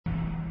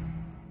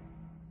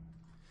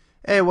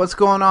Hey, what's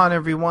going on,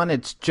 everyone?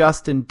 It's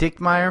Justin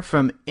Dickmeyer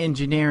from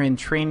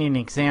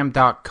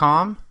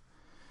engineeringtrainingexam.com,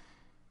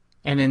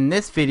 and in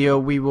this video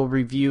we will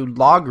review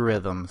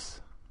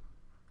logarithms.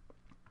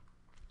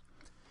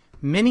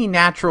 Many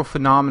natural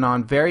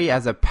phenomena vary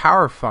as a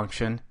power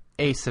function,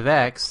 a sub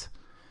x,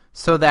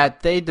 so that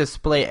they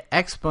display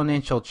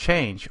exponential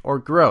change or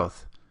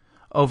growth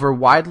over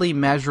widely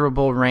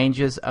measurable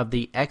ranges of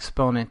the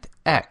exponent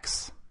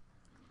x.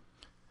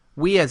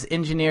 We as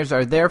engineers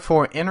are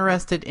therefore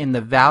interested in the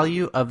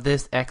value of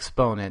this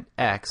exponent,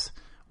 x,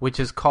 which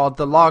is called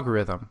the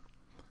logarithm.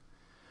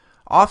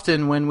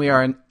 Often when we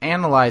are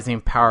analyzing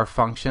power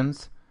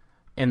functions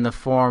in the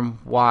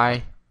form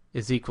y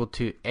is equal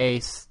to a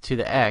to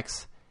the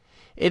x,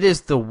 it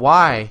is the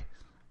y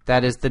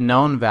that is the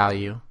known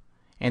value,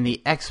 and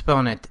the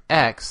exponent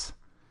x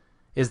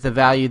is the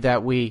value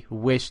that we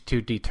wish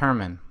to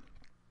determine.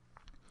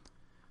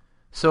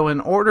 So in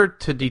order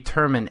to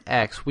determine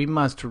x, we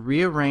must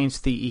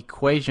rearrange the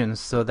equations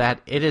so that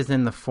it is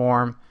in the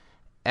form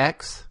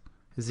x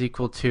is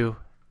equal to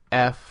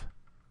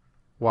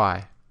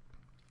fy,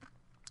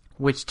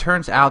 which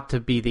turns out to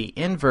be the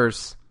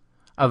inverse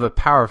of a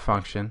power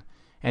function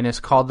and is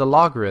called the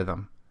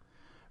logarithm,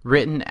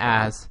 written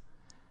as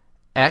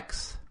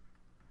x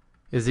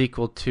is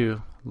equal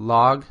to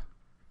log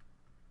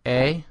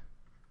a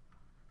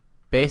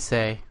base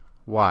a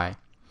y,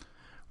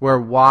 where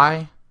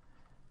y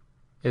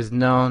is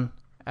known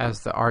as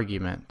the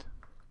argument.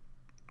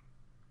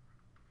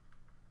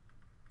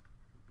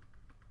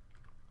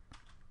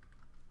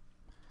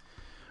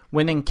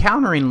 When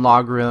encountering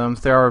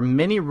logarithms, there are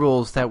many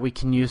rules that we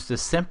can use to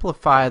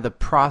simplify the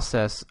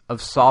process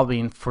of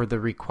solving for the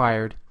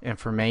required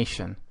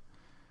information.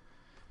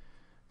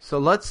 So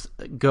let's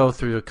go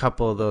through a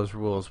couple of those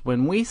rules.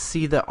 When we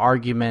see the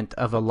argument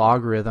of a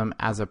logarithm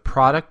as a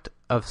product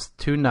of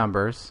two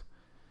numbers,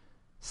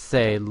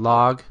 say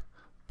log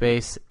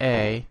base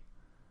a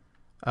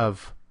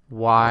of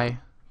y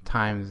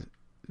times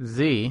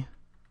z,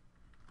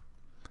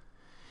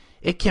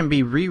 it can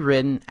be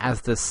rewritten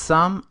as the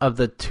sum of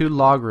the two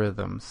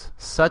logarithms,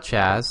 such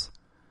as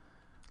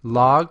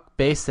log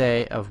base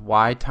a of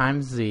y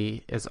times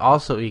z is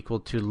also equal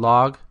to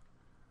log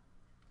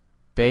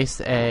base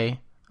a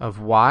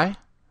of y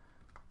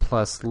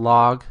plus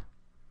log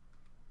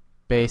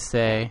base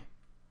a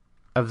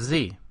of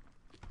z.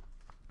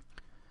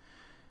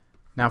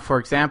 Now, for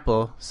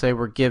example, say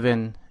we're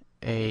given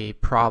a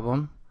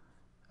problem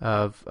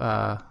of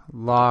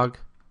log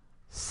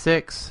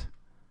 6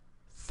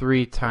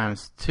 3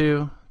 times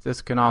 2.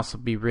 This can also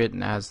be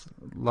written as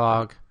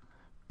log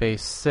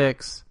base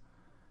 6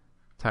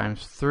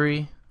 times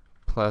 3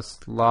 plus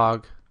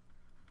log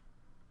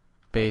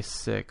base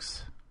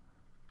 6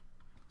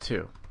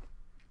 2.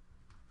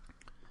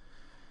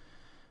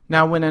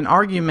 Now, when an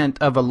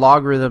argument of a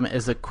logarithm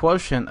is a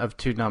quotient of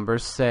two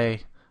numbers,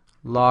 say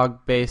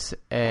log base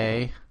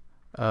a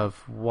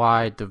of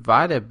y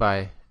divided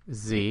by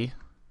z,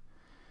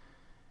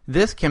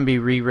 this can be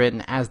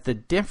rewritten as the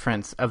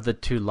difference of the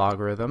two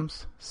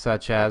logarithms,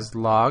 such as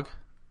log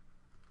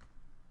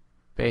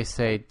base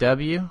a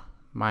w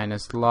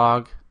minus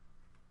log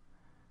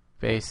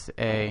base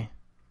a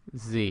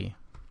z.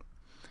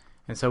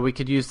 And so we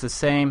could use the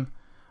same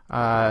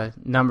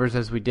numbers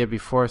as we did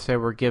before. Say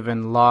we're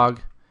given log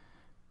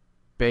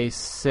base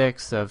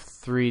 6 of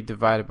 3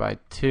 divided by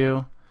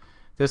 2.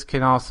 This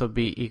can also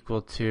be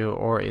equal to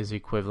or is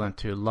equivalent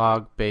to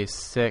log base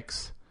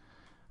 6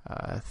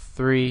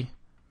 3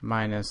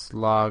 minus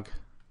log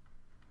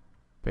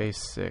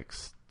base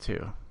 6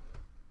 2.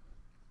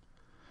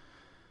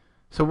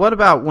 So what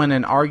about when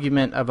an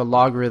argument of a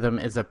logarithm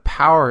is a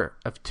power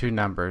of two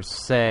numbers,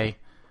 say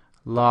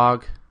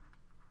log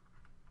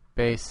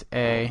base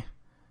a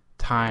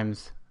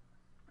times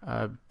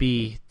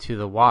b to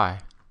the y?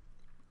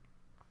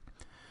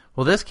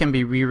 Well, this can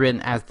be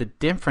rewritten as the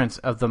difference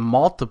of the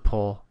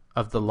multiple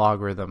of the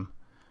logarithm,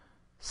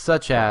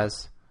 such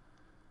as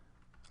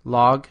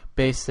log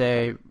base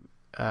a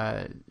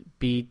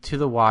b to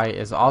the y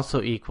is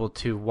also equal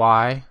to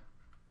y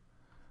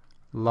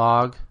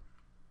log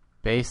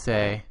base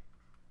a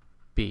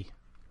b.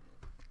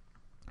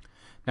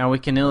 Now we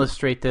can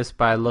illustrate this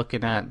by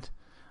looking at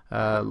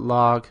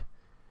log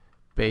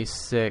base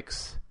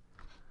 6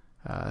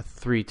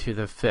 3 to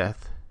the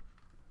 5th.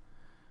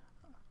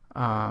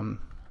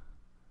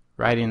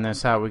 Writing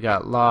this out, we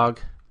got log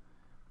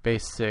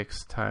base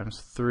 6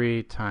 times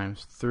 3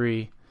 times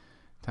 3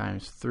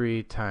 times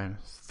 3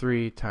 times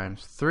 3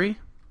 times 3,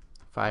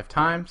 5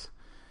 times.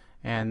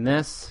 And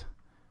this,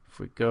 if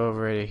we go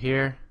over to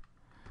here,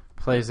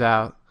 plays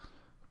out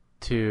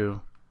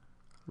to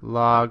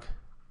log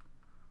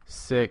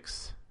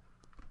 6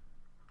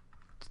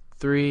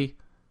 3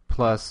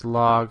 plus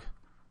log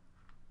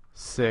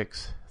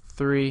 6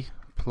 3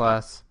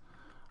 plus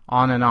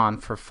on and on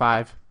for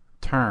 5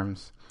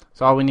 terms.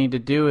 So all we need to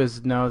do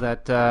is know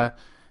that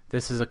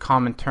this is a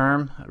common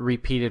term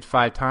repeated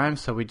 5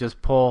 times, so we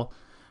just pull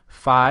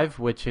 5,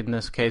 which in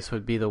this case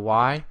would be the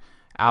y,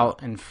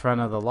 out in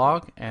front of the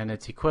log, and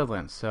it's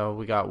equivalent. So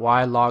we got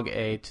y log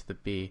a to the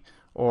b,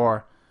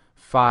 or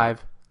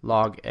 5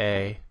 log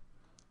a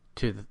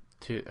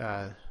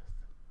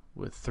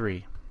with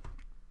 3.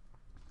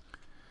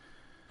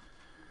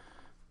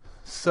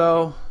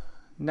 So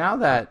now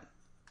that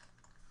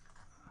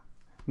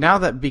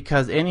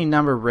because any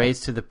number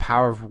raised to the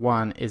power of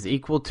 1 is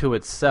equal to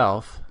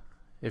itself,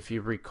 if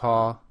you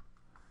recall,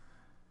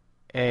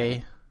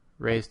 a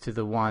raised to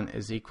the 1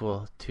 is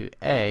equal to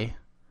a,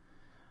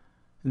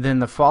 then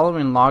the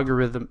following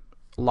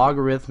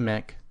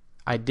logarithmic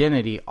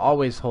identity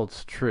always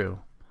holds true.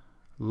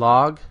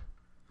 Log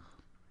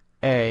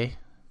to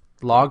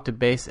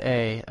base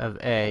a of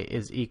a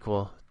is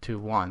equal to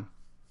 1.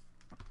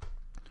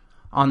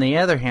 On the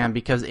other hand,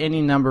 because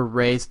any number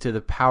raised to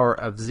the power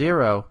of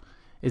 0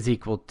 is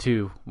equal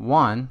to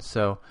 1,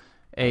 so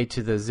a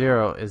to the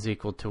 0 is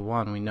equal to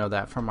 1. We know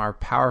that from our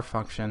power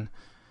function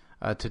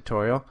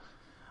tutorial.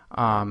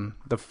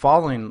 The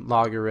following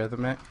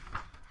logarithmic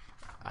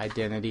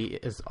identity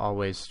is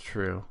always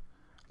true.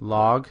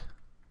 Log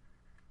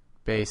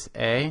base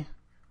a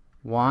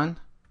 1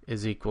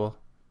 is equal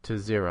to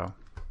 0.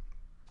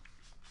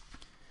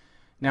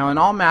 Now, in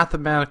all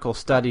mathematical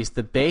studies,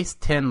 the base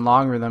 10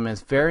 logarithm is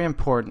very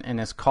important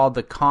and is called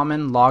the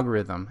common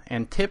logarithm,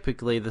 and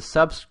typically the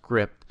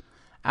subscript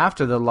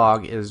after the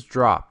log is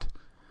dropped.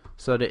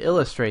 So to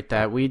illustrate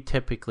that, we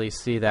typically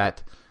see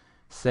that,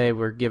 say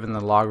we're given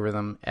the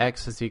logarithm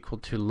x is equal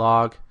to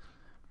log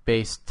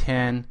base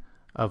 10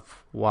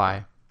 of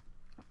y.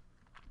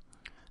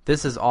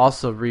 This is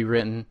also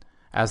rewritten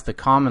as the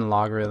common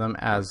logarithm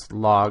as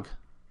log,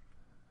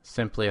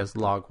 simply as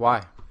log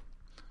y.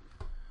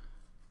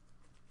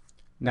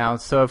 Now,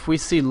 so if we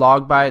see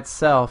log by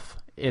itself,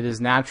 it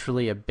is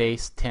naturally a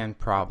base 10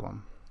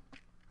 problem.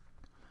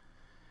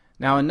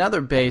 Now, another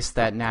base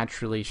that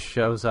naturally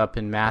shows up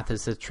in math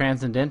is the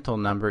transcendental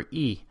number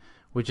e,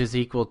 which is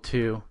equal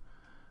to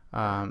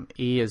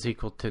e is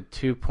equal to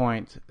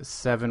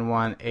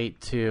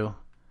 2.7182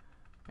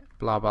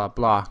 blah blah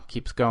blah,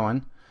 keeps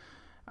going.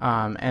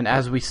 And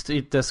as we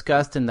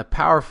discussed in the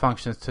power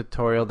functions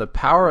tutorial, the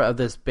power of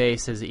this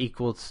base is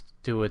equal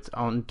to its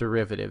own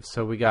derivative.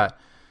 So we got,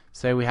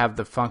 say we have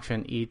the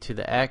function e to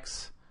the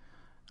x,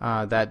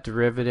 that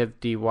derivative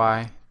dy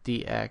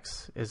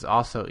dx is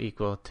also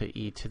equal to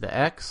e to the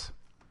x.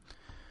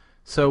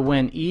 So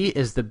when e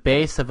is the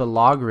base of a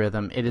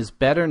logarithm, it is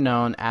better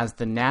known as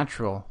the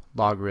natural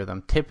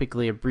logarithm,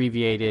 typically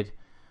abbreviated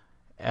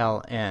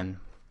ln.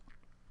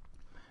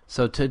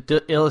 So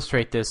to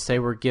illustrate this, say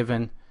we're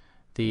given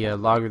the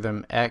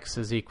logarithm x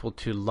is equal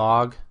to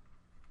log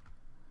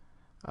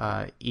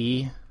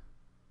e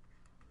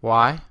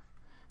y.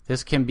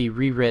 This can be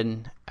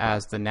rewritten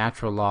as the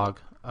natural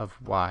log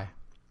of y.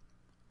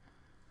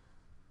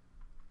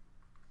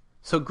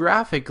 So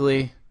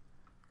graphically,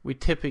 we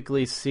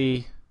typically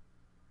see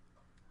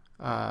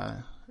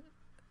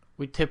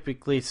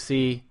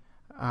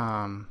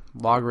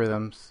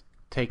logarithms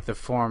take the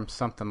form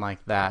something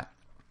like that,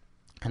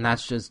 and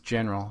that's just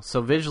general.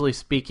 So visually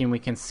speaking, we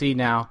can see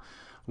now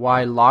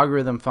why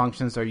logarithm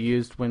functions are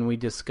used when we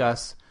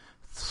discuss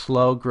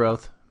slow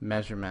growth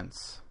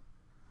measurements.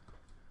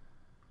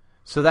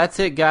 So that's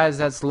it, guys.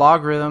 That's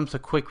logarithms, a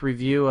quick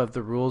review of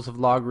the rules of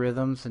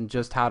logarithms and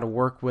just how to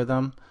work with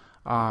them.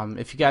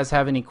 If you guys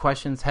have any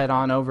questions, head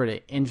on over to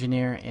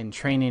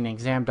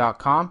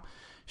engineerintrainingexam.com.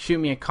 Shoot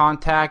me a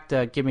contact,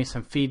 give me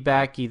some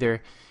feedback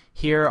either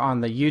here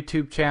on the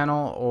YouTube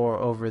channel or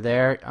over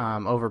there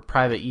over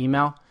private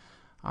email.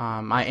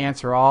 I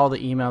answer all the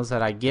emails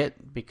that I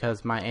get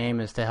because my aim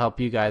is to help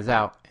you guys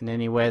out in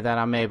any way that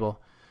I'm able.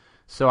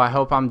 So I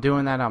hope I'm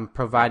doing that. I'm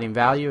providing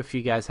value. If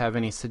you guys have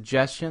any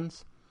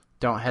suggestions,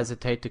 don't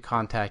hesitate to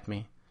contact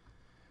me.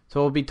 So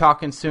we'll be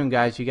talking soon,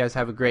 guys. You guys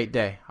have a great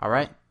day. All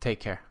right?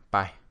 Take care.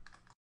 Bye.